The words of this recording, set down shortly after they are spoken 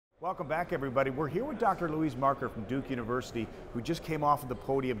Welcome back, everybody. We're here with Dr. Louise Markert from Duke University, who just came off of the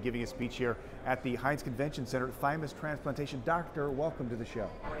podium giving a speech here at the Heinz Convention Center, Thymus Transplantation. Doctor, welcome to the show.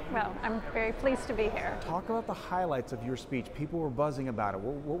 Well, I'm very pleased to be here. Talk about the highlights of your speech. People were buzzing about it.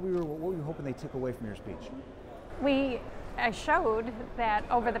 What were you hoping they took away from your speech? I showed that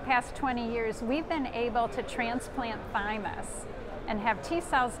over the past 20 years, we've been able to transplant thymus and have T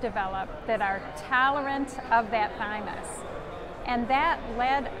cells develop that are tolerant of that thymus. And that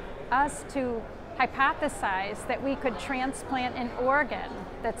led us to hypothesize that we could transplant an organ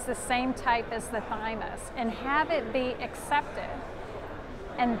that's the same type as the thymus and have it be accepted.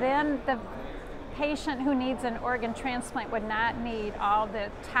 And then the patient who needs an organ transplant would not need all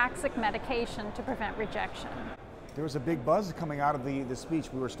the toxic medication to prevent rejection. There was a big buzz coming out of the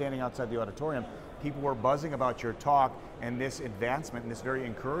speech. We were standing outside the auditorium. People were buzzing about your talk and this advancement and this very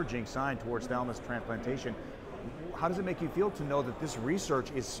encouraging sign towards thymus transplantation. How does it make you feel to know that this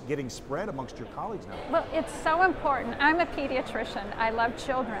research is getting spread amongst your colleagues now? Well, it's so important. I'm a pediatrician. I love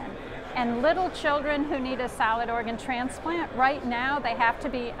children. And little children who need a solid organ transplant, right now they have to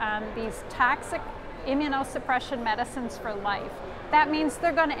be on these toxic immunosuppression medicines for life. That means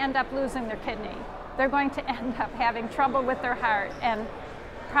they're going to end up losing their kidney. They're going to end up having trouble with their heart and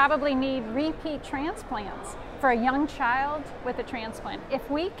probably need repeat transplants for a young child with a transplant. If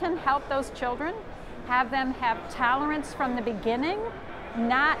we can help those children, have them have tolerance from the beginning,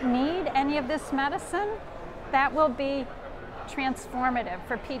 not need any of this medicine, that will be transformative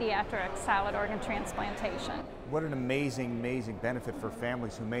for pediatric solid organ transplantation. What an amazing, amazing benefit for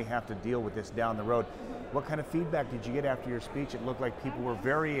families who may have to deal with this down the road. What kind of feedback did you get after your speech? It looked like people were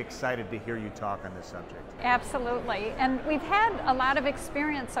very excited to hear you talk on this subject. Absolutely, and we've had a lot of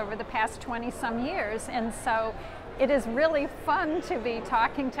experience over the past 20-some years, and so it is really fun to be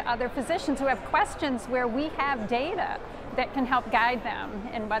talking to other physicians who have questions where we have data that can help guide them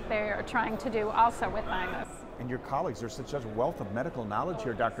in what they are trying to do also with thymus. And your colleagues, there's such a wealth of medical knowledge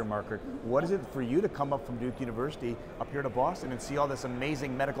here, Dr. Markert. What is it for you to come up from Duke University up here to Boston and see all this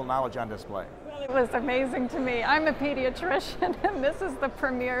amazing medical knowledge on display? Well, it was amazing to me. I'm a pediatrician and this is the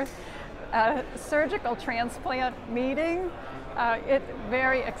premier surgical transplant meeting. It's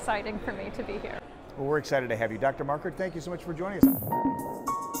very exciting for me to be here. Well, we're excited to have you. Dr. Markert, thank you so much for joining us.